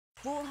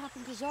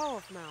happen to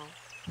Zaroff now?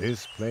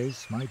 This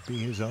place might be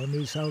his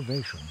only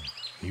salvation.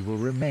 He will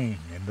remain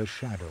in the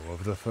shadow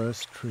of the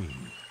first tree.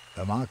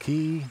 The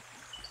Marquis,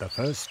 the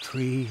first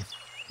tree,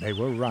 they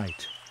were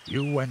right.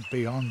 You went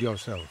beyond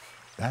yourself.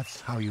 That's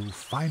how you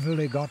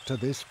finally got to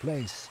this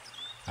place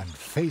and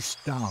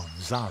faced down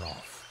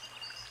Zaroff.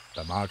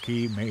 The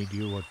Marquis made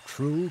you a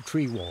true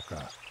tree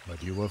walker,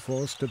 but you were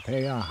forced to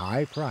pay a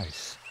high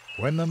price.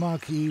 When the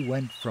Marquis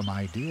went from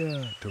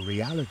idea to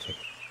reality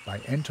by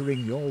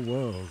entering your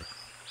world,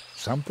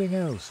 something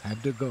else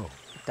had to go.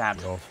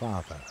 Dad. Your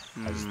father,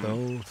 as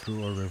though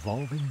through a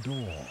revolving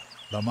door.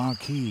 The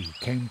Marquis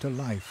came to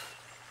life,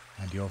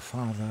 and your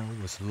father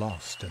was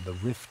lost in the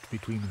rift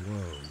between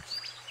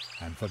worlds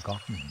and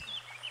forgotten.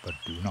 But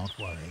do not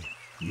worry.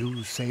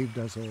 You saved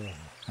us all,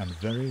 and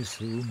very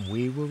soon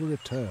we will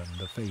return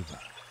the favor.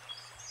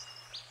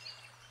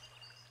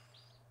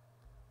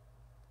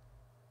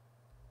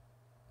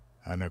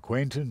 An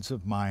acquaintance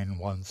of mine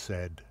once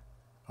said,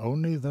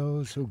 "Only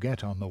those who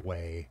get on the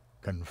way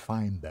can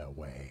find their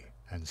way."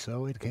 And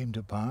so it came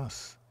to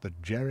pass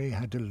that Jerry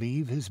had to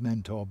leave his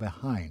mentor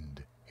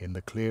behind in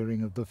the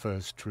clearing of the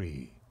first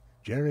tree.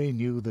 Jerry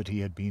knew that he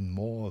had been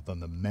more than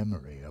the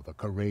memory of a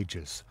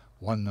courageous,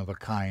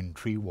 one-of-a-kind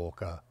tree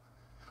walker,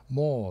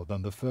 more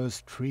than the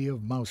first tree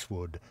of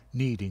Mousewood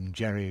needing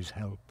Jerry's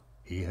help.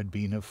 He had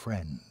been a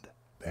friend.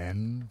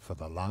 Then, for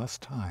the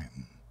last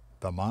time,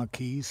 the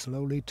Marquis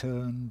slowly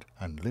turned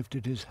and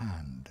lifted his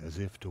hand as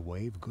if to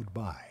wave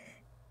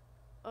goodbye.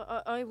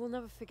 I will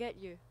never forget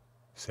you,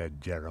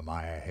 said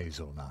Jeremiah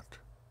Hazelnut.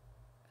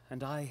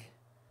 And I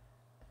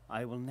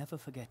will never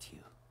forget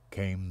you,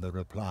 came the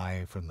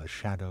reply from the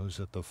shadows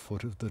at the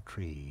foot of the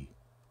tree.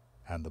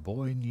 And the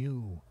boy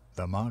knew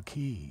the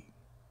Marquis,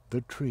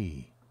 the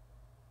tree,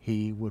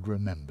 he would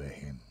remember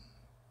him.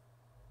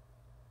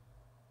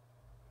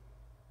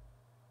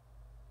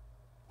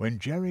 When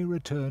Jerry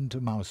returned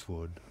to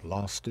Mousewood,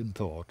 lost in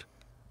thought,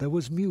 there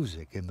was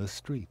music in the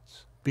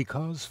streets,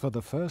 because for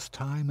the first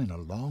time in a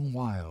long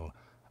while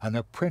an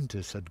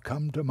apprentice had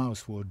come to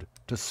Mousewood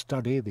to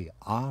study the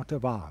art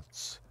of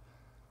arts.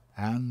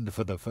 And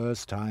for the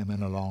first time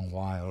in a long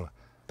while,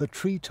 the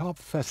Treetop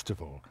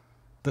Festival,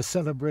 the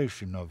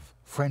celebration of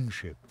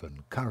friendship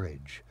and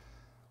courage,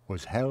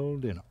 was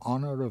held in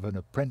honor of an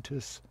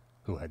apprentice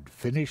who had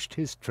finished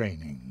his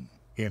training,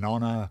 in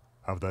honor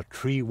of the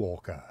tree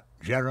walker,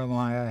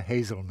 Jeremiah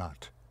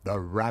Hazelnut, the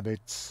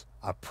rabbit's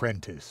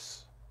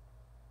apprentice.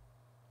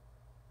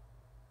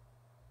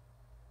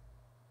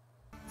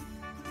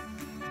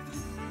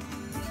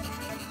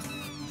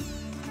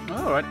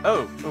 Alright,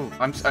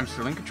 I'm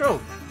still in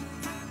control.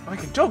 I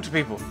can talk to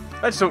people.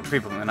 Let's talk to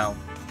people and then I'll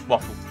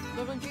waffle.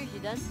 Not on duty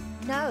then?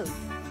 No,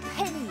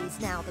 Penny is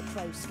now the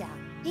Crow Scout.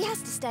 He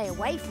has to stay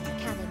away from the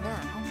cannon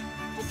now.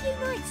 A few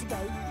nights ago,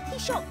 he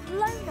shot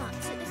glow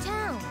nuts at the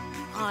town.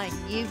 I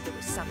knew there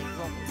was something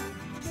wrong with him.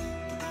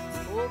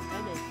 Poor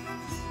Penny.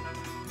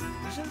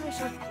 Isn't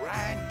this a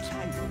grand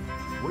table?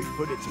 We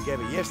put it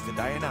together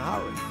yesterday in a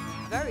hurry.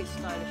 Very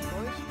stylish,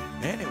 boys.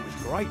 And it was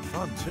great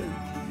fun too.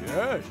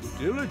 Yes,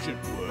 diligent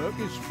work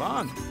is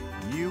fun.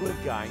 You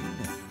again.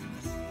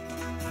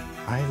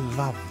 I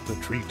love the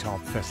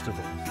Treetop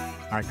Festival.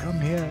 I come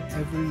here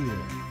every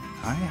year.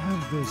 I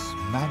have this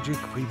magic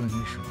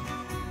premonition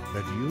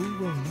that you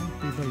will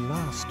not be the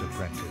last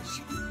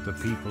apprentice the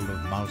people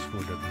of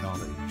Mousewood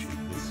acknowledge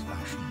in this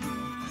fashion.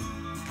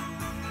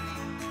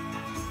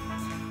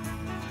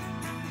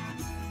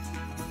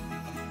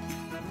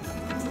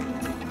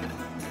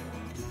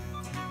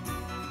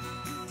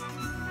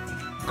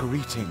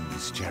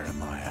 Greetings,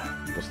 Jeremiah.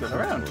 The Still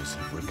around. portals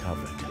have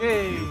recovered.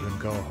 Yay! You can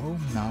go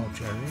home now,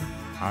 Jerry.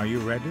 Are you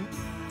ready?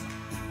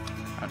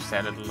 I'll stay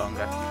a little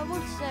longer. I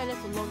want to stay a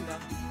little longer.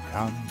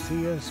 Come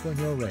see us when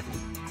you're ready.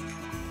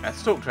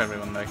 Let's talk to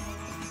everyone though.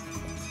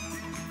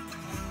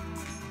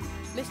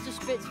 Mr.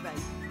 Spitzbane,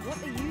 what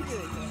are you doing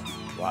here?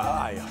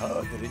 Why, I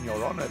heard that in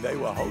your honor they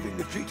were holding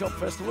the Treetop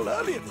Festival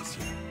earlier this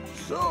year.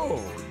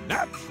 So,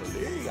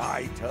 naturally,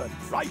 I turned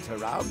right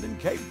around and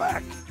came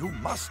back. You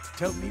must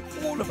tell me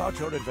all about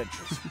your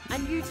adventures.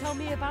 And you tell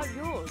me about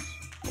yours.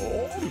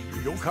 Oh,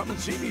 you'll come and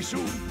see me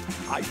soon.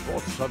 I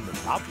brought some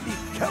lovely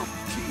kelp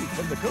tea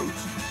from the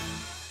coast.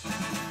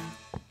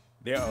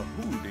 They are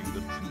holding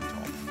the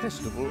Treetop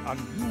Festival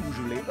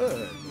unusually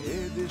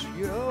early this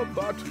year,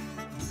 but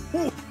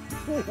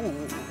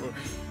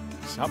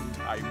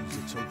sometimes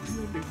it's a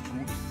really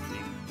good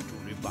thing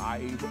to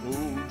revive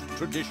old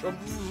traditions.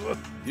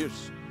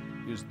 This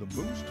is the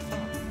most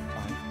fun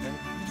I've had.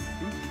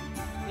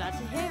 Glad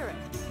to hear it.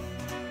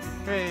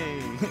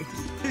 Hey!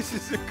 This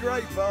is a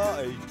great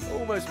party.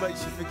 Almost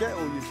makes you forget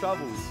all your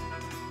troubles.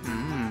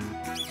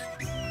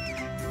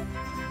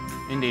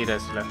 Indeed,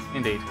 Ursula.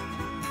 Indeed.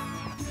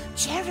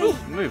 Jerry, Ooh,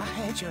 move. I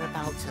heard you're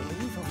about to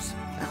leave us.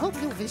 I hope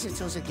you'll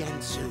visit us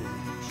again soon.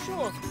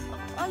 Sure,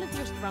 I live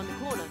just around the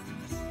corner.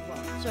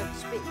 Well, so to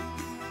speak.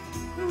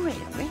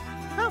 Really?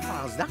 How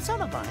far's that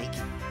on a bike?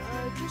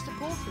 Just a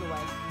portal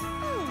away.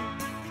 Oh,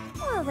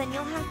 well then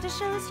you'll have to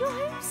show us your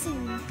home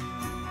soon.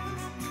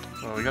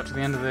 Well, we got to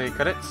the end of the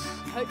credits.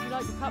 Hope you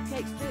like the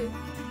cupcakes too.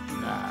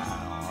 Nah,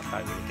 I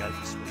don't really go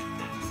for sweet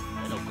things.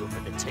 They're not good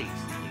for the teeth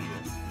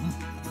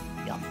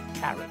either. Yum,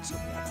 carrots on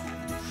the other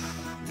hand.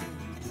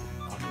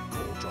 I could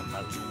gorge on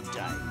those all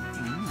day.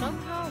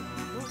 Somehow,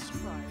 not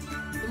surprised.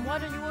 Then why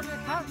don't you order a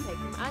cupcake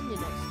from Anya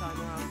next time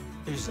around?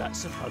 Is that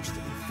supposed to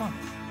be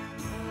funny?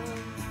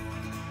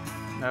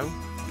 No.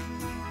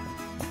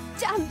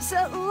 Dance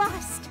at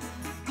last!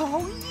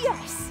 Oh,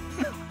 yes!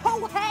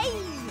 Oh, hey!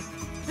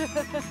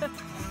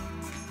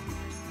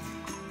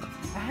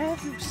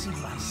 Have you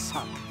seen my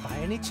son by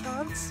any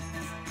chance?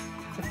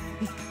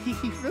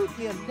 He wrote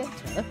me a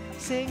letter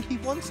saying he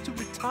wants to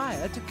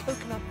retire to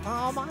Coconut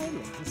Palm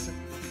Islands.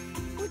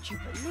 Would you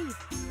believe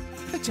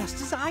it?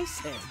 Just as I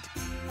said.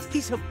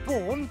 He's a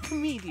born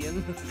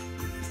comedian.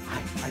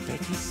 I bet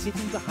he's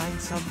sitting behind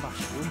some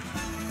mushroom,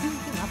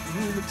 thinking up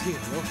new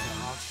material for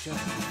our show.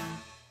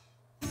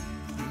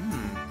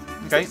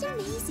 Okay. It's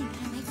amazing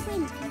how my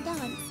friend can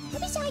dance. I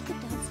wish I could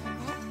dance like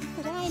that,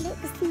 but I look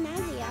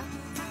snazzier.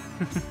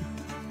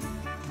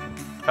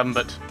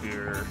 But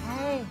here.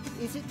 Hey,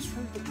 is it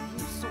true that you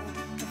saw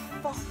the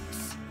fox?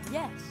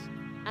 Yes,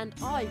 and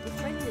I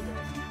befriended it.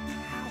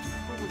 How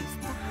cool is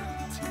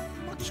that?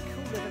 Much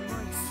cooler than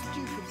my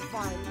stupid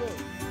violin.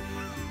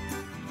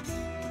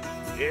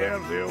 Here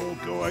they all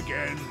go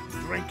again,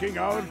 drinking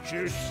our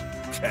juice.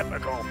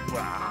 Typical.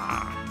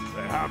 Bah!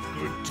 They have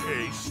good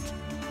taste.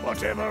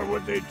 Whatever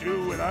would they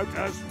do without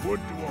us wood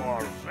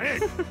dwarves, eh?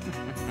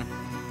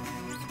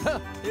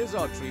 Here's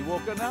our tree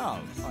walker now.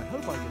 I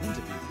hope I can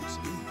interview you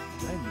soon.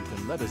 Then you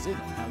can let us in on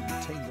how you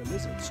tamed the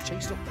lizards,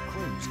 chased off the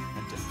crows,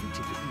 and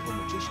defeated the evil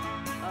magician.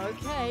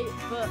 Okay,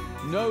 but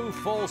No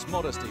false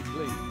modesty,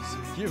 please.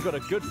 You've got a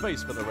good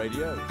face for the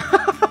radio.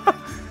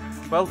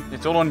 Well,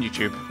 it's all on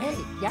YouTube. Hey,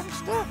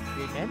 youngster,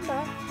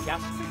 remember,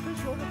 just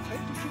because your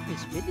apprenticeship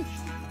is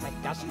finished, that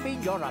doesn't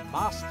mean you're a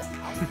master.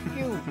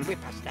 You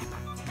whippersnapper.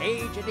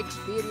 Age and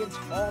experience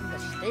form the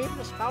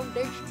stainless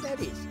foundation there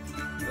is.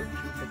 Don't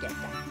you forget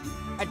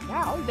that. And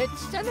now let's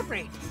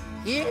celebrate.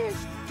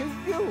 Here's to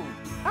you.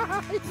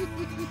 There we go.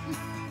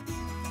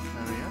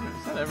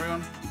 Is that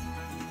everyone?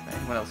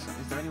 Anyone else?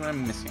 Is there anyone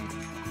I'm missing?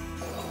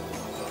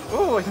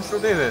 Oh, I can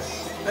still do this.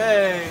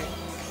 Hey!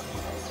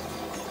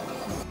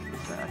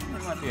 I think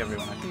that might be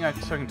everyone. I think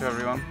I've spoken to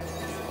everyone.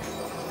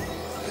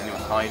 Is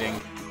anyone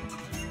hiding?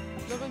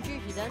 not on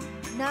duty then?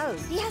 No,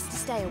 he has to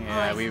stay away.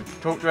 Yeah,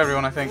 we've talked to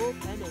everyone, I think. Poor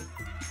Penny.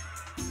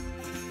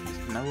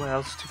 There's nowhere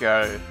else to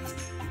go.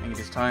 I think it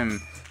is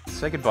time to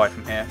say goodbye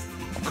from here.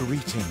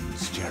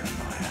 Greetings,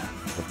 Jeremiah.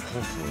 The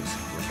portals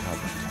have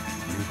recovered.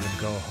 You can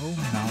go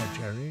home now,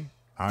 Jerry.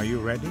 Are you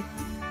ready?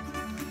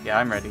 Yeah,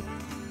 I'm ready.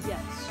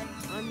 Yes,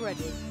 I'm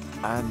ready.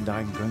 And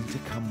I'm going to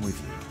come with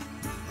you.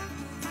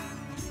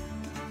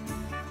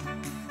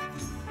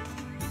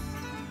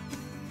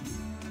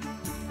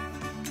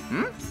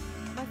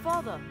 My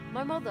father,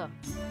 my mother,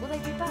 will they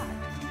be back?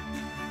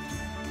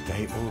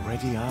 They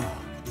already are.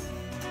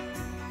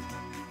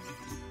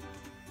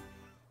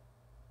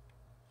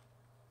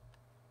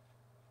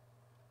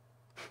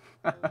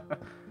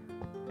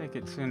 Take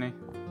it, Suni.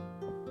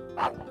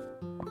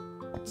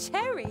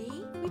 Cherry,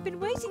 we've been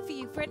waiting for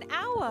you for an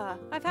hour.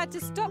 I've had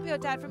to stop your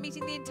dad from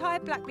eating the entire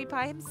blackberry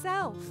pie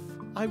himself.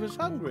 I was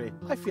hungry.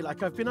 I feel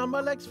like I've been on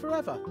my legs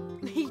forever.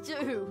 Me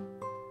too.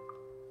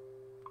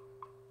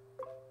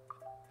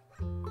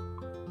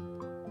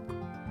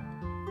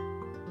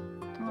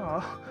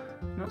 Oh,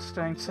 not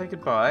staying to say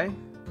goodbye.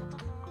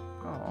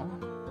 Oh.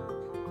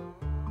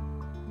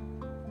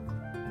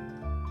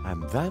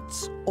 And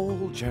that's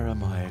all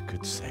Jeremiah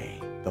could say.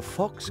 The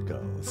fox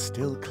girl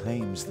still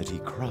claims that he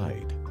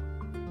cried.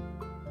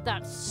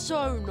 That's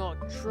so not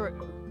true.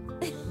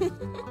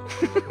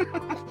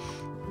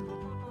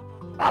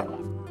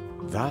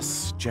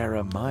 Thus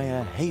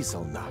Jeremiah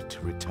Hazelnut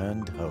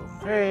returned home.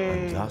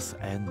 Hey. And thus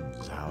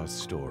ends our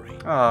story.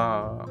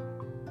 Oh.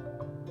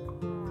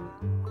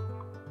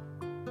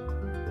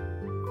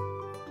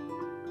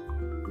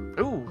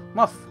 Ooh,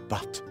 moth.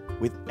 But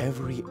with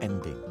every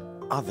ending,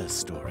 other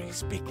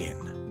stories begin.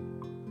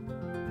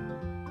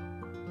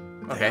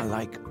 They Okay. are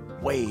like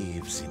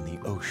waves in the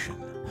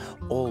ocean,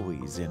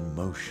 always in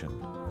motion,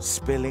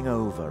 spilling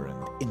over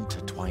and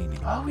intertwining.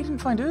 Oh, we didn't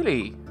find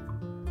Uli.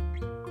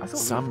 I thought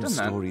Some we'd done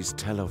that. stories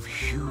tell of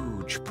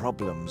huge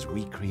problems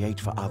we create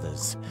for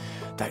others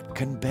that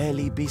can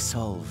barely be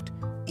solved,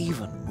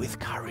 even with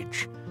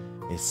courage,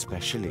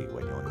 especially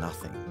when you're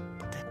nothing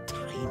but a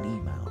tiny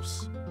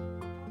mouse.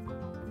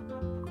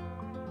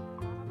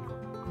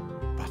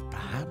 But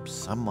perhaps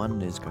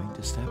someone is going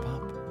to step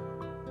up.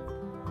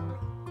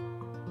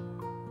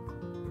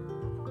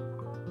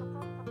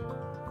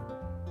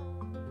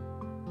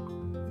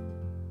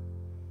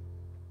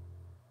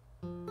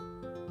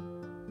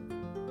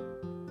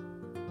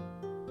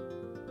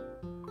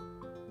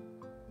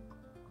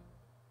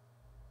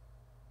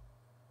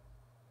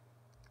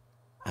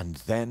 And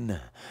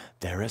then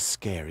there are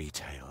scary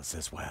tales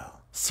as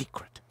well.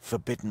 Secret,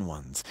 forbidden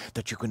ones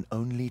that you can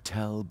only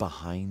tell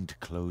behind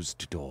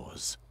closed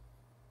doors.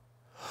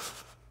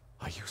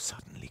 Are you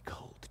suddenly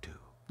cold too?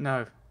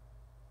 No.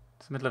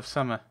 It's the middle of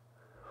summer.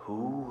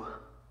 Who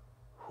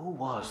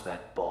was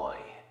that boy?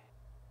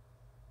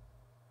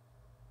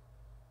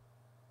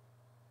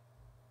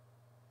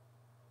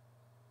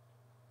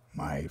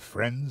 My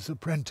friend's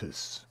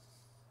apprentice.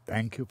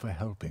 Thank you for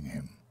helping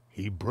him.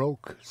 He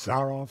broke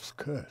Zarof's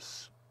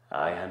curse.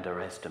 I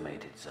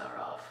underestimated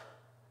Zarof,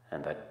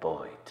 and that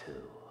boy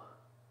too.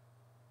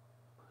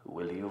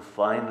 Will you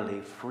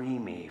finally free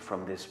me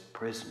from this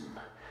prison,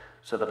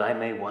 so that I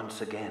may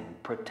once again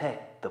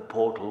protect the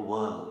portal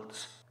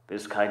worlds?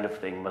 This kind of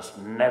thing must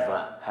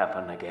never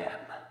happen again.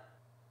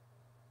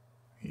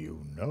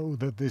 You know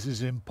that this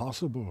is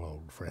impossible,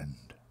 old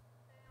friend.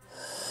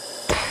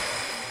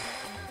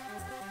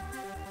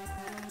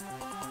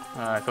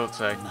 I thought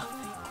so.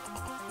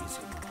 Nothing is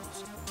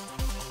impossible.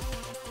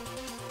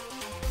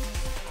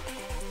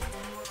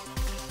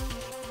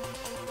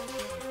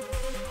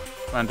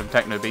 Random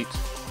techno beat.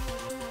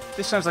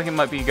 This sounds like it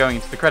might be going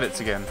into the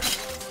credits again.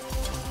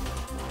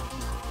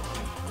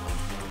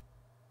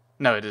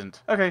 No, it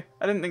isn't. Okay,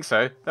 I didn't think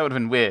so. That would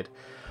have been weird.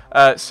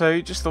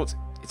 So, just thought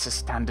it's a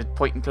standard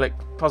point-and-click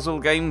puzzle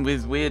game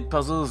with weird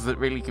puzzles that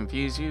really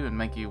confuse you and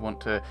make you want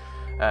to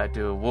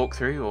do a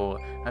walkthrough, or,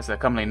 as they're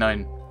commonly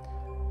known,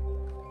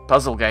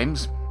 puzzle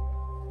games.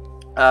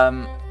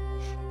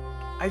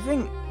 I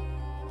think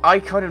I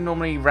kind of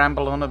normally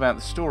ramble on about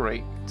the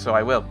story, so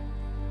I will.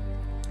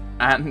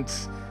 And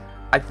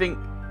I think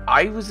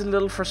I was a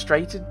little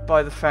frustrated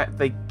by the fact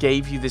they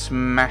gave you this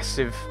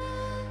massive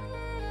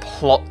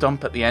plot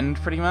dump at the end,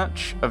 pretty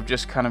much, of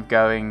just kind of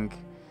going,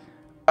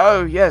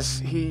 oh yes,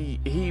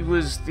 he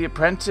was the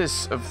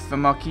apprentice of the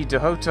Marquis de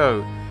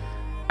Hoto,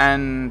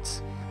 and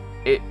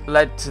it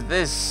led to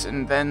this,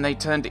 and then they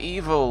turned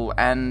evil,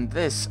 and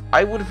this.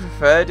 I would have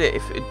preferred it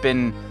if it'd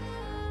been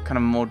kind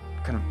of more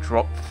kind of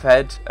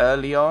drop-fed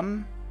early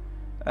on,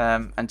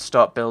 and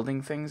start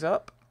building things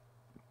up.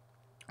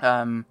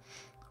 I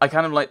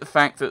kind of like the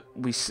fact that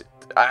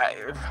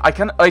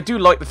I do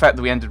like the fact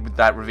that we ended with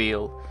that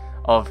reveal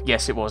of,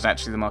 yes, it was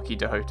actually the Marquis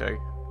de Hoto,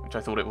 which I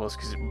thought it was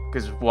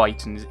because of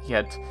white, and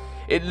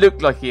it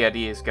looked like he had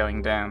ears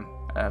going down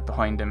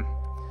behind him.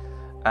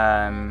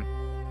 I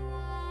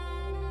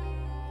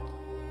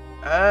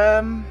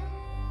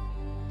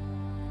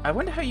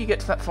wonder how you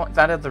get to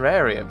that other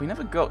area. We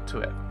never got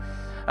to it.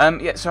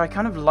 Yeah, so I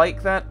kind of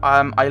like that.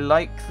 I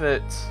like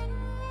that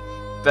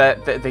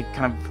they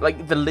kind of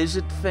like the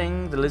lizard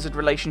thing, the lizard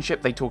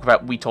relationship. They talk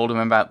about. We told him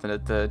about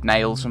the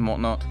nails and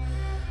whatnot.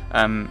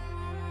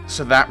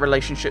 So that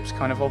relationship's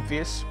kind of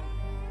obvious.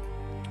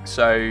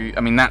 So, I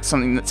mean, that's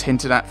something that's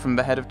hinted at from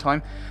ahead of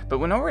time. But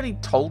we're not really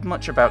told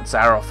much about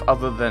Zarof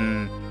other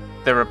than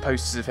there are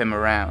posters of him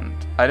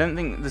around. I don't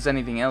think there's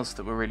anything else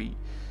that we're really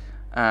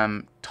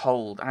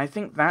told. And I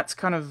think that's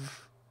kind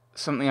of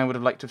something I would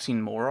have liked to have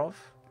seen more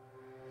of.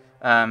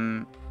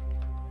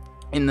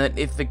 In that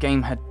if the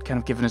game had kind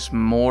of given us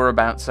more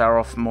about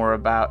Zarof, more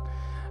about...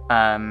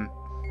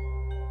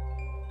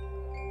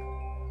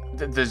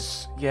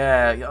 there's...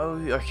 Yeah, oh,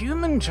 a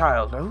human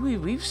child. Oh,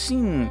 we've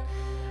seen...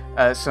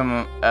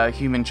 some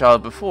human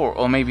child before,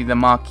 or maybe the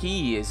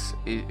Marquis is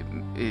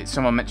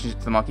someone mentions it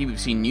to the Marquis. We've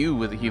seen you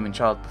with a human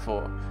child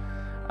before.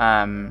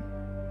 Kind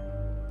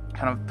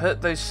of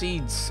put those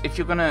seeds. If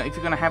you're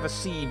gonna have a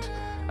seed,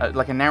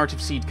 like a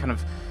narrative seed, kind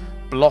of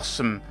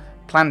blossom,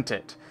 plant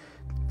it,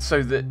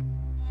 so that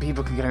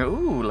people can go,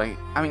 ooh, like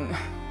I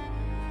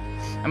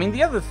mean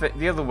the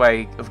other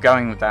way of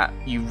going with that,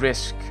 you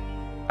risk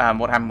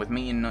what happened with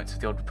me in Knights of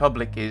the Old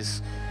Republic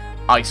is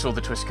I saw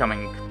the twist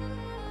coming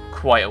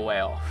quite a way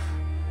off.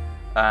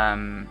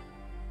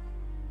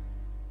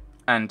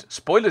 And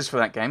spoilers for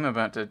that game I'm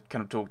about to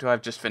kind of talk to.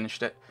 I've just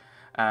finished it.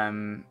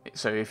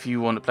 So if you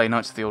want to play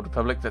Knights of the Old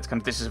Republic,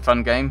 this is a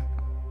fun game,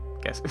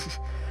 I guess.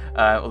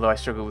 Although I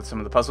struggle with some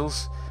of the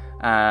puzzles.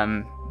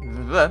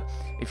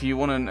 If you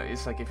want to,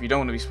 it's like if you don't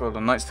want to be spoiled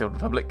on Knights of the Old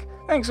Republic,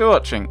 thanks for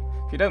watching.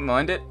 If you don't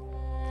mind it,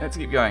 let's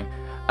keep going.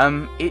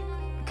 It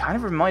kind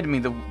of reminded me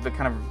the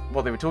kind of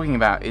what they were talking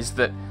about is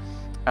that.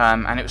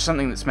 And it was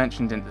something that's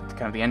mentioned in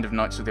kind of the end of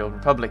Knights of the Old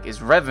Republic, is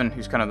Revan,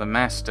 who's kind of the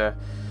master,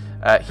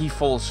 he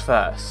falls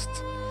first,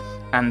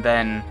 and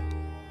then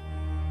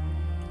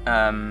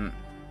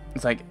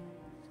it's like,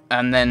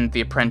 and then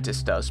the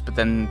apprentice does, but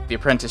then the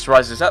apprentice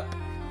rises up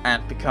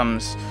and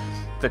becomes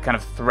the kind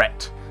of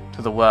threat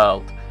to the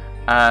world.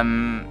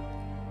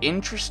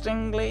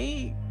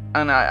 Interestingly,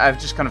 and I've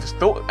just kind of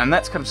thought, and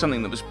that's kind of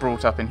something that was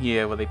brought up in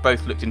here, where they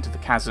both looked into the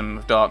chasm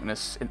of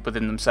darkness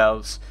within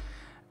themselves,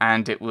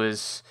 and it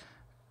was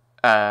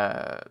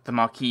the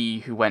Marquis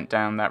who went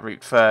down that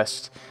route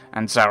first,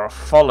 and Zarof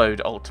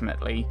followed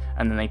ultimately,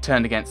 and then they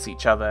turned against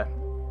each other,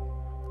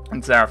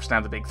 and Zarof's now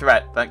the big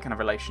threat. That kind of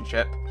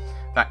relationship,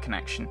 that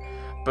connection.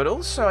 But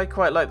also I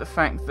quite like the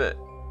fact that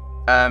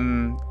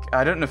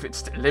I don't know if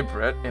it's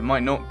deliberate, it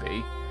might not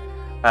be,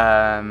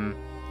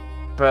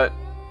 but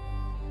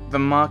the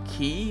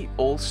Marquis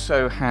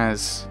also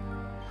has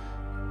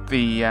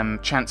the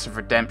chance of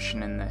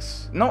redemption in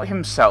this. Not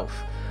himself.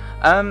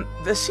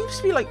 There seems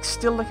to be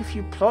still a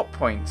few plot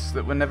points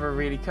that were never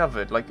really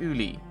covered, like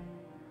Uli.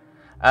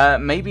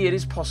 Maybe it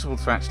is possible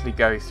to actually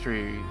go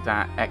through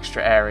that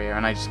extra area,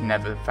 and I just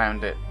never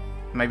found it.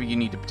 Maybe you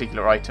need a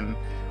particular item,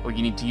 or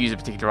you need to use a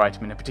particular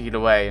item in a particular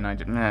way, and I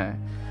didn't know.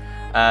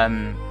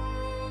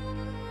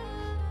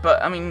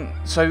 But, I mean,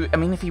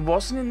 if he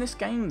wasn't in this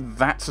game,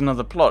 that's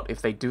another plot,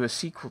 if they do a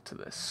sequel to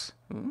this.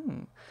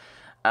 Ooh.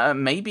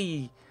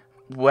 Maybe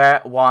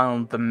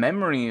while the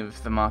memory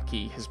of the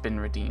Marquis has been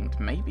redeemed,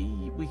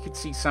 maybe we could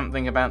see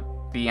something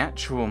about the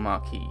actual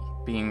Marquis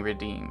being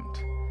redeemed.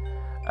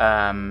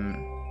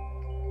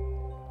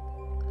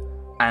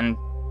 And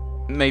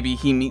maybe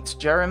he meets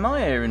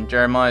Jeremiah, and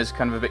Jeremiah's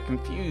kind of a bit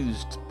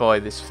confused by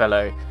this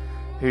fellow,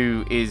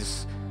 who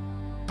is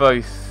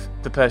both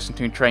the person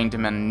who trained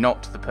him and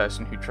not the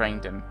person who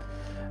trained him.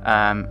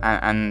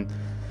 And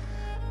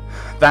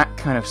that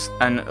kind of,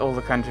 and all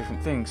the kind of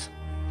different things.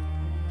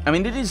 I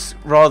mean, it is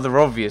rather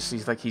obvious.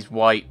 He's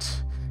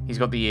white, he's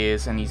got the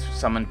ears, and he's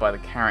summoned by the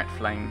carrot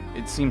flame.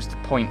 It seems to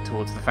point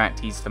towards the fact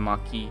he's the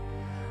Marquis,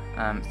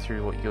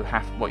 through what you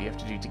have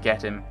to do to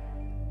get him.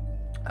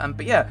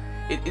 But yeah,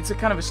 it's a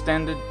kind of a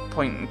standard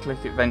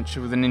point-and-click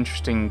adventure with an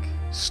interesting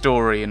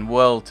story and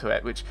world to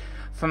it, which,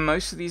 for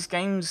most of these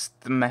games,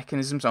 the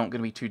mechanisms aren't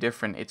going to be too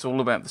different. It's all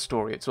about the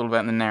story, it's all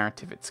about the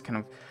narrative, it's kind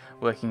of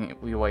working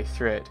your way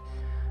through it.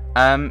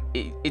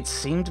 It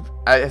seemed,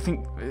 I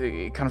think,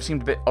 it kind of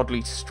seemed a bit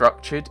oddly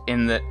structured,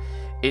 in that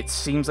it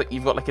seems like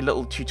you've got like a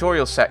little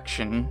tutorial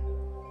section,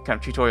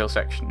 inverted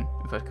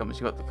commas,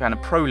 you've got the kind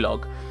of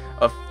prologue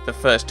of the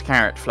first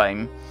carrot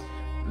flame,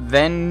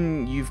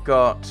 then you've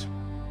got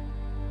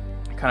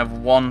kind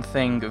of one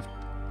thing of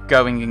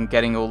going and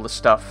getting all the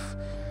stuff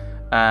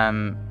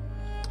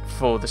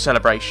for the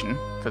celebration,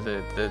 for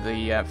the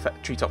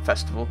Treetop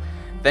Festival.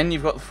 Then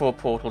you've got the 4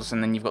 portals,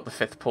 and then you've got the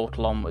 5th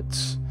portal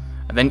onwards.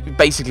 And then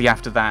basically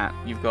after that,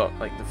 you've got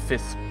like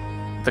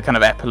the kind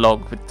of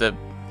epilogue with the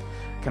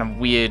kind of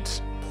weird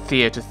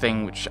theatre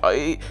thing, which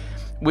I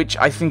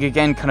think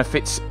again kind of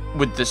fits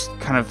with this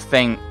kind of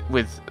thing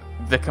with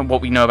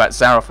what we know about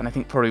Zaroff, and I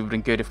think probably would have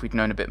been good if we'd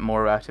known a bit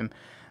more about him.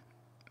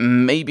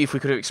 Maybe if we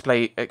could have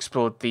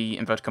explored the,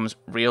 inverted commas,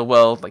 real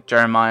world, like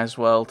Jeremiah's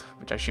world,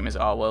 which I assume is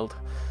our world.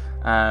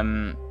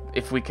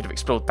 If we could have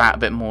explored that a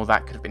bit more,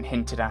 that could have been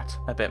hinted at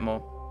a bit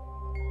more.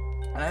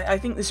 And I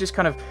think this is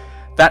kind of,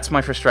 that's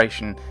my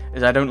frustration,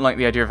 is I don't like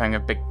the idea of having a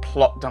big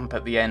plot dump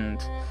at the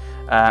end,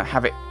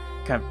 have it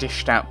kind of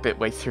dished out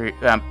bits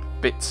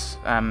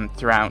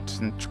throughout,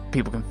 and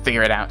people can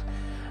figure it out.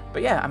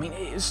 But yeah, I mean,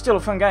 it's still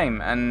a fun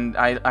game, and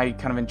I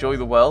kind of enjoy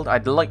the world.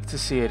 I'd like to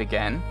see it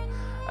again,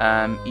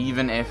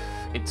 even if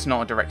it's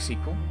not a direct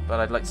sequel, but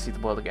I'd like to see the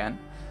world again.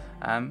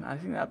 I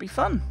think that'd be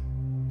fun.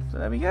 So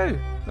there we go,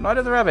 The Night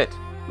of the Rabbit.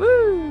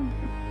 Woo!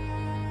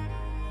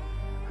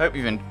 Hope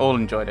you've all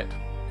enjoyed it.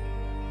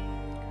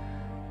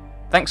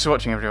 Thanks for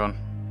watching, everyone.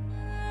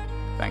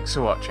 Thanks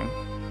for watching.